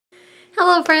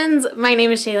Hello friends, my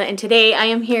name is Shayla and today I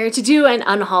am here to do an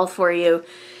unhaul for you.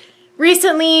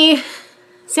 Recently,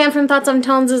 Sam from Thoughts on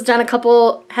Tones have done a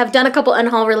couple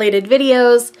unhaul related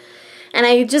videos, and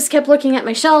I just kept looking at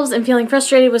my shelves and feeling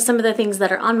frustrated with some of the things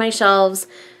that are on my shelves,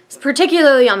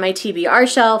 particularly on my TBR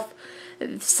shelf.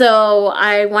 So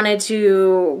I wanted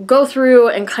to go through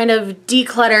and kind of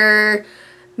declutter,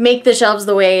 make the shelves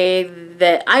the way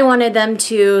that I wanted them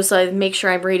to, so I make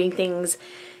sure I'm reading things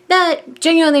that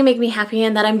genuinely make me happy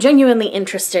and that I'm genuinely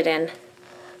interested in.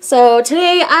 So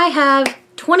today I have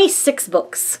 26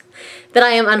 books that I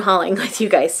am unhauling with you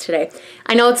guys today.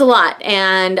 I know it's a lot,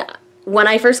 and when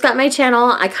I first got my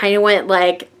channel, I kind of went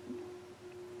like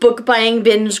book buying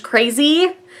binge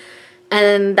crazy,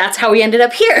 and that's how we ended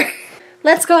up here.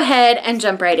 Let's go ahead and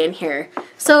jump right in here.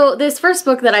 So this first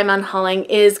book that I'm unhauling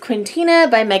is Quintina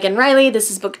by Megan Riley.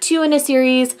 This is book 2 in a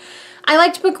series. I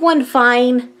liked book 1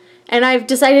 fine, and I've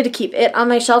decided to keep it on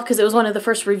my shelf because it was one of the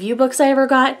first review books I ever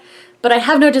got, but I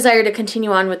have no desire to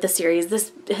continue on with the series.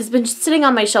 This has been sitting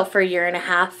on my shelf for a year and a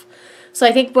half, so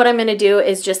I think what I'm going to do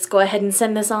is just go ahead and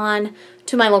send this on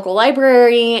to my local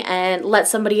library and let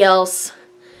somebody else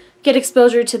get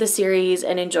exposure to the series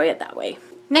and enjoy it that way.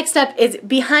 Next up is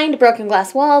Behind Broken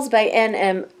Glass Walls by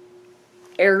N.M.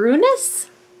 Arunas?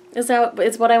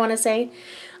 Is what I want to say.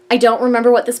 I don't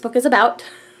remember what this book is about.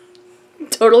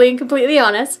 Totally and completely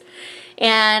honest.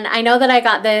 And I know that I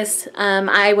got this.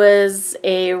 I was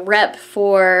a rep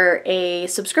for a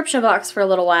subscription box for a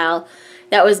little while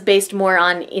that was based more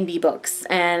on indie books,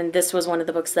 and this was one of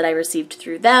the books that I received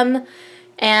through them.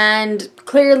 And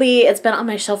clearly it's been on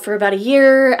my shelf for about a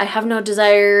year. I have no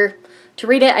desire to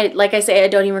read it. Like I say, I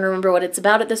don't even remember what it's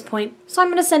about at this point, so I'm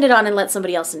going to send it on and let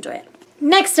somebody else enjoy it.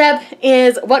 Next up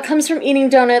is What Comes from Eating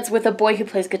Donuts with a Boy Who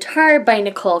Plays Guitar by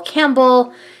Nicole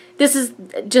Campbell. This is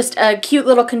just a cute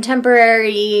little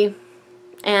contemporary,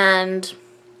 and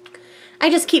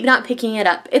I just keep not picking it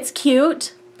up. It's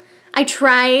cute. I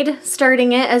tried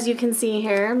starting it, as you can see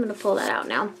here. I'm going to pull that out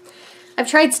now. I've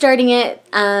tried starting it.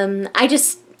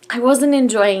 I wasn't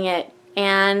enjoying it,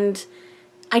 and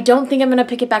I don't think I'm going to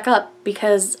pick it back up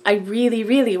because I really,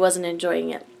 really wasn't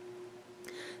enjoying it.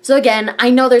 So again,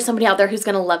 I know there's somebody out there who's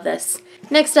going to love this.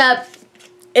 Next up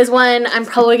is one I'm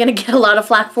probably going to get a lot of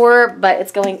flack for, but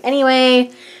it's going anyway,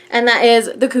 and that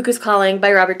is The Cuckoo's Calling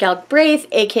by Robert Galbraith,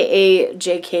 aka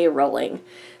J.K. Rowling.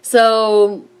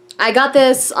 So I got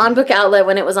this on Book Outlet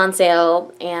when it was on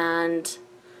sale, and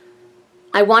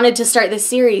I wanted to start this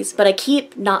series, but I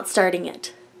keep not starting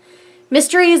it.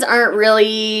 Mysteries aren't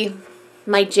really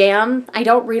my jam. I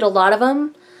don't read a lot of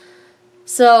them,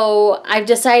 so I've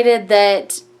decided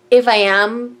that if I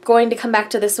am going to come back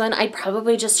to this one, I'd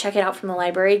probably just check it out from the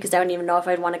library because I don't even know if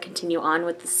I'd want to continue on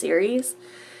with the series.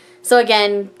 So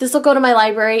again, this will go to my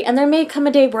library, and there may come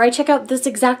a day where I check out this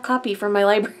exact copy from my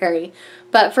library.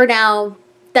 But for now,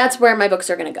 that's where my books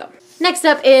are going to go. Next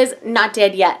up is Not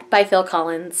Dead Yet by Phil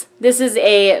Collins. This is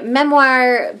a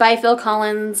memoir by Phil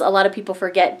Collins. A lot of people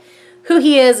forget who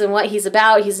he is and what he's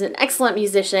about. He's an excellent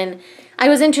musician. I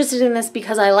was interested in this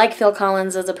because I like Phil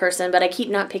Collins as a person, but I keep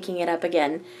not picking it up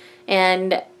again.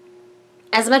 And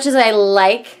as much as I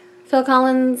like Phil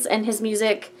Collins and his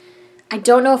music, I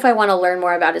don't know if I want to learn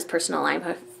more about his personal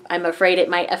life. I'm afraid it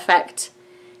might affect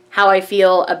how I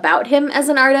feel about him as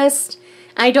an artist.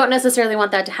 I don't necessarily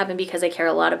want that to happen because I care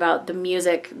a lot about the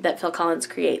music that Phil Collins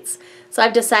creates. So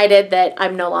I've decided that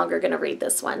I'm no longer going to read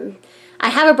this one. I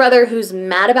have a brother who's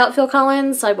mad about Phil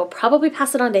Collins, so I will probably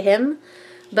pass it on to him.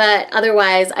 But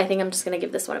otherwise, I think I'm just going to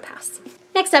give this one a pass.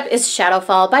 Next up is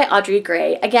Shadowfall by Audrey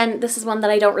Gray. Again, this is one that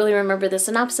I don't really remember the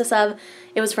synopsis of.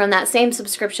 It was from that same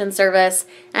subscription service,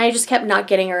 and I just kept not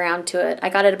getting around to it. I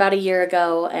got it about a year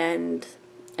ago, and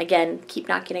again, keep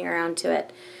not getting around to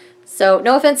it. So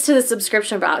no offense to the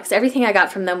subscription box. Everything I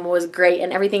got from them was great,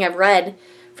 and everything I've read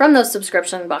from those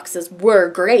subscription boxes were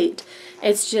great.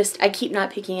 It's just I keep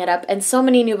not picking it up, and so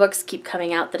many new books keep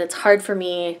coming out that it's hard for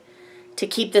me to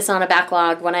keep this on a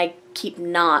backlog when I keep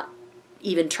not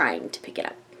even trying to pick it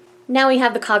up. Now we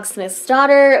have The Cogsmith's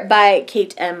Daughter by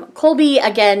Kate M. Colby.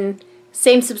 Again,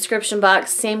 same subscription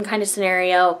box, same kind of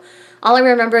scenario. All I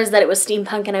remember is that it was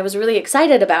steampunk and I was really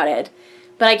excited about it,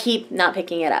 but I keep not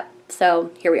picking it up.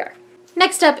 So here we are.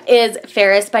 Next up is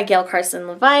Ferris by Gail Carson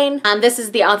Levine. This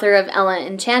is the author of Ella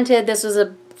Enchanted. This was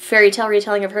a fairy tale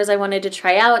retelling of hers I wanted to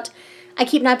try out. I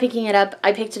keep not picking it up.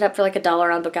 I picked it up for like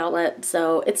 $1 on Book Outlet,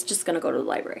 so it's just going to go to the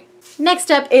library.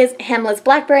 Next up is Hamlet's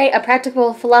Blackberry, a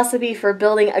practical philosophy for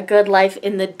building a good life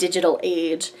in the digital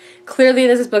age. Clearly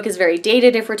this book is very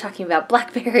dated if we're talking about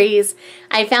blackberries.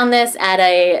 I found this at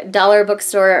a dollar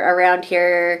bookstore around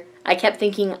here. I kept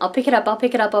thinking, I'll pick it up, I'll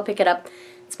pick it up, I'll pick it up.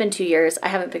 It's been 2 years. I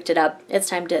haven't picked it up. It's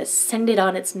time to send it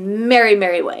on its merry,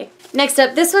 merry way. Next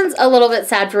up, this one's a little bit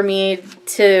sad for me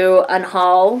to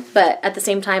unhaul, but at the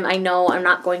same time, I know I'm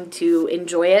not going to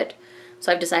enjoy it,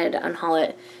 so I've decided to unhaul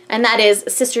it. And that is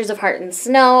Sisters of Heart and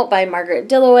Snow by Margaret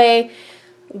Dillaway.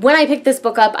 When I picked this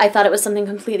book up, I thought it was something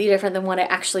completely different than what it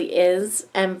actually is.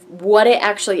 And what it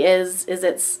actually is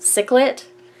it's sicklet.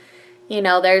 You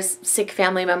know, there's sick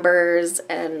family members,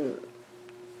 and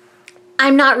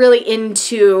I'm not really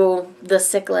into the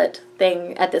sicklet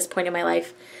thing at this point in my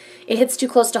life. It hits too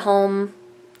close to home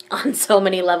on so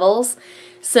many levels.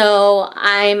 So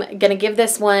I'm going to give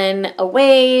this one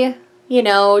away, you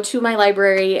know, to my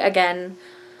library again.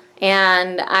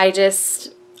 And I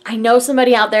know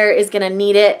somebody out there is going to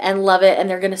need it and love it, and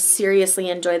they're going to seriously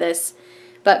enjoy this.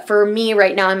 But for me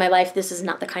right now in my life, this is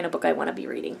not the kind of book I want to be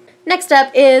reading. Next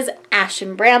up is Ash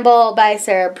and Bramble by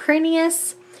Sarah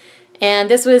Prenius.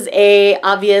 And this was a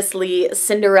obviously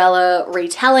Cinderella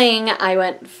retelling. I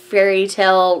went fairy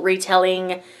tale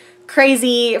retelling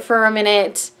crazy for a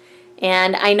minute.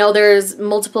 And I know there's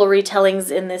multiple retellings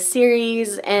in this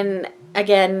series. And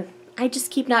again, I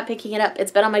just keep not picking it up.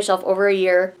 It's been on my shelf over a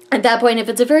year. At that point, if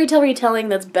it's a fairy tale retelling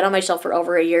that's been on my shelf for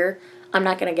over a year, I'm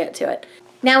not going to get to it.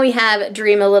 Now we have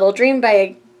Dream a Little Dream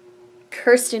by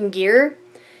Kirsten Gier.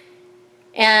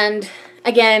 And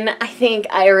again, I think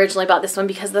I originally bought this one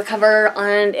because the cover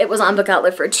it was on Book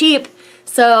Outlet for cheap.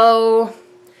 So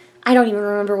I don't even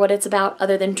remember what it's about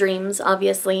other than dreams,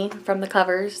 obviously, from the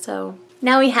cover. So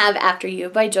now we have After You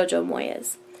by Jojo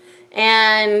Moyes.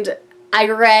 And I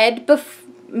read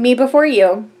Me Before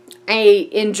You. I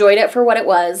enjoyed it for what it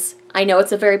was. I know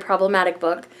it's a very problematic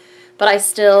book, but I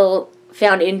still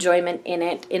found enjoyment in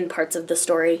it in parts of the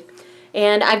story.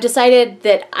 And I've decided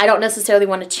that I don't necessarily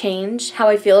want to change how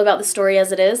I feel about the story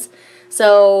as it is.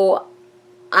 So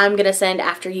I'm going to send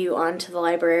After You on to the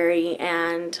library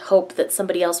and hope that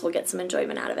somebody else will get some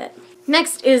enjoyment out of it.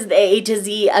 Next is The A to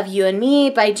Z of You and Me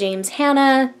by James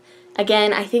Hanna.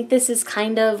 Again, I think this is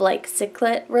kind of like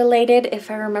Sicklet related, if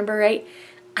I remember right.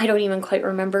 I don't even quite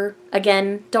remember.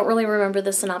 Again, don't really remember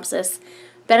the synopsis.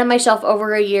 Been on my shelf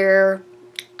over a year.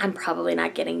 I'm probably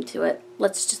not getting to it.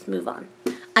 Let's just move on.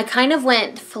 I kind of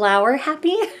went flower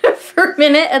happy for a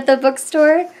minute at the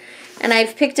bookstore, and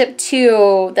I've picked up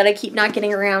 2 that I keep not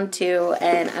getting around to,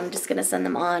 and I'm just going to send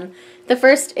them on. The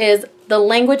first is The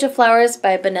Language of Flowers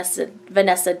by Vanessa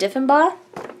Diffenbaugh.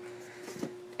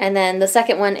 And then the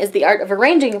second one is The Art of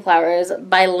Arranging Flowers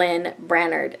by Lynn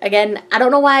Brannard. Again, I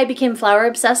don't know why I became flower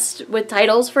obsessed with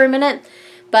titles for a minute,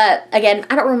 but again,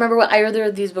 I don't remember what either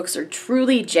of these books are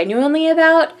truly genuinely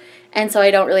about, and so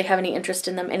I don't really have any interest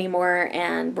in them anymore,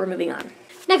 and we're moving on.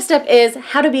 Next up is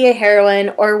How to Be a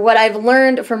Heroine, or What I've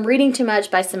Learned from Reading Too Much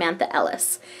by Samantha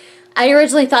Ellis. I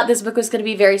originally thought this book was going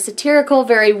to be very satirical,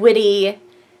 very witty.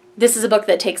 This is a book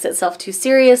that takes itself too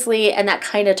seriously, and that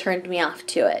kind of turned me off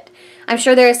to it. I'm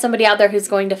sure there is somebody out there who's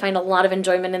going to find a lot of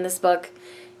enjoyment in this book,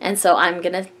 and so I'm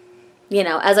going to, you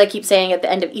know, as I keep saying at the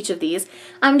end of each of these,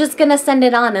 I'm just going to send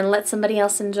it on and let somebody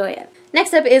else enjoy it.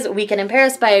 Next up is Weekend in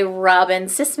Paris by Robin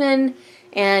Sisman,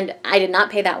 and I did not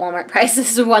pay that Walmart price.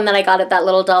 This is one that I got at that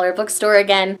little dollar bookstore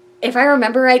again. If I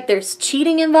remember right, there's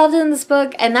cheating involved in this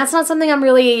book, and that's not something I'm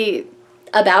really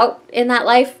about in that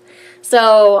life.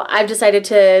 So I've decided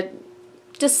to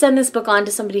just send this book on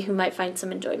to somebody who might find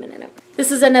some enjoyment in it.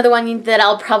 This is another one that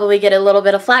I'll probably get a little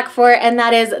bit of flack for, and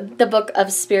that is The Book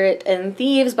of Spirit and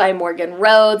Thieves by Morgan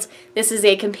Rhodes. This is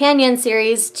a companion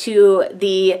series to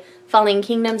the Falling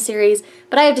Kingdom series,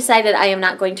 but I have decided I am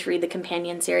not going to read the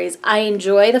companion series. I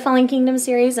enjoy the Falling Kingdom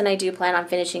series, and I do plan on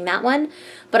finishing that one,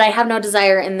 but I have no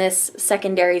desire in this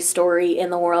secondary story in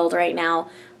the world right now.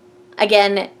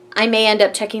 Again, I may end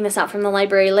up checking this out from the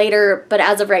library later, but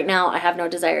as of right now, I have no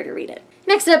desire to read it.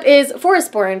 Next up is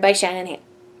Forestborn by Shannon Ham.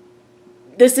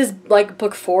 This is like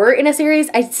book 4 in a series.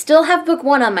 I still have book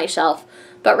 1 on my shelf,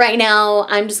 but right now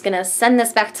I'm just going to send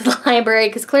this back to the library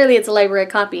because clearly it's a library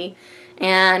copy,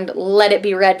 and let it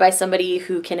be read by somebody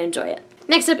who can enjoy it.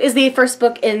 Next up is the first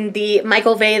book in the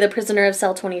Michael Vey, The Prisoner of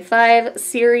Cell 25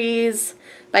 series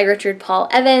by Richard Paul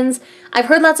Evans. I've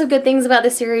heard lots of good things about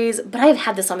this series, but I've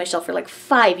had this on my shelf for like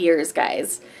 5 years,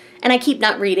 guys, and I keep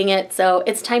not reading it, so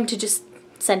it's time to just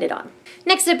send it on.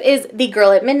 Next up is The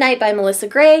Girl at Midnight by Melissa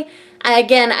Gray.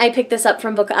 Again, I picked this up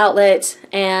from Book Outlet,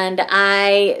 and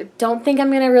I don't think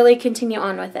I'm going to really continue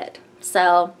on with it.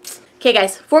 So, okay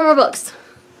guys, 4 more books.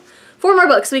 4 more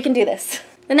books, we can do this.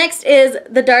 The next is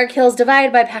The Dark Hills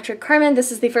Divide by Patrick Carman.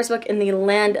 This is the first book in the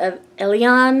Land of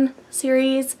Elion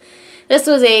series. This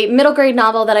was a middle grade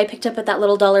novel that I picked up at that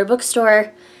little dollar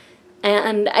bookstore,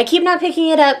 and I keep not picking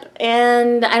it up,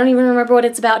 and I don't even remember what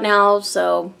it's about now,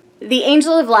 so The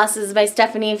Angel of Losses by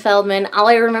Stephanie Feldman. All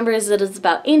I remember is that it's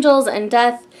about angels and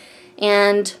death,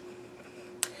 and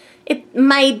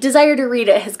my desire to read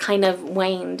it has kind of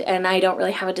waned, and I don't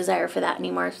really have a desire for that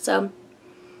anymore, so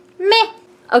meh.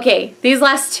 Okay, these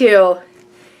last two,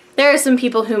 there are some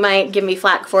people who might give me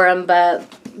flack for them, but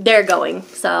they're going,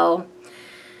 so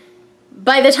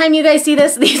by the time you guys see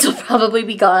this, these will probably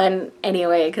be gone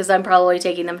anyway, because I'm probably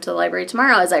taking them to the library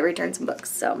tomorrow as I return some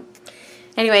books. So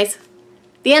anyways,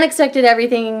 The Unexpected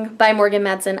Everything by Morgan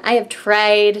Madsen. I have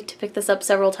tried to pick this up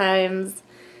several times,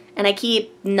 and I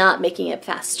keep not making it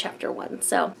past chapter 1.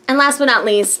 So, and last but not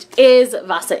least is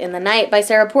Vasa in the Night by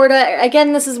Sarah Porta.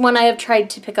 Again, this is one I have tried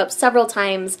to pick up several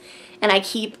times, and I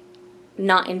keep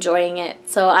not enjoying it.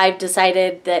 So I've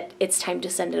decided that it's time to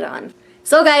send it on.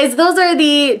 So guys, those are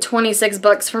the 26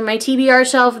 books from my TBR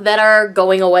shelf that are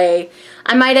going away.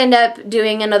 I might end up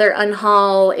doing another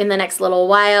unhaul in the next little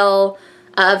while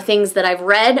of things that I've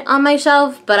read on my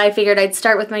shelf, but I figured I'd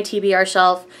start with my TBR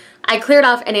shelf. I cleared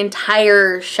off an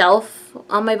entire shelf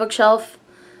on my bookshelf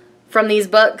from these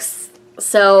books,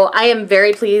 so I am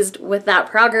very pleased with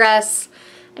that progress.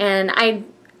 And I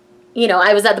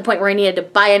was at the point where I needed to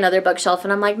buy another bookshelf,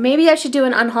 and I'm like, maybe I should do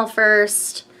an unhaul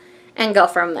first and go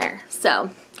from there. So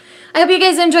I hope you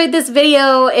guys enjoyed this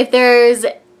video. If there's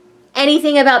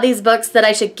anything about these books that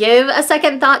I should give a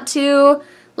second thought to,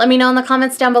 let me know in the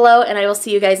comments down below, and I will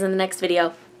see you guys in the next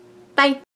video. Bye!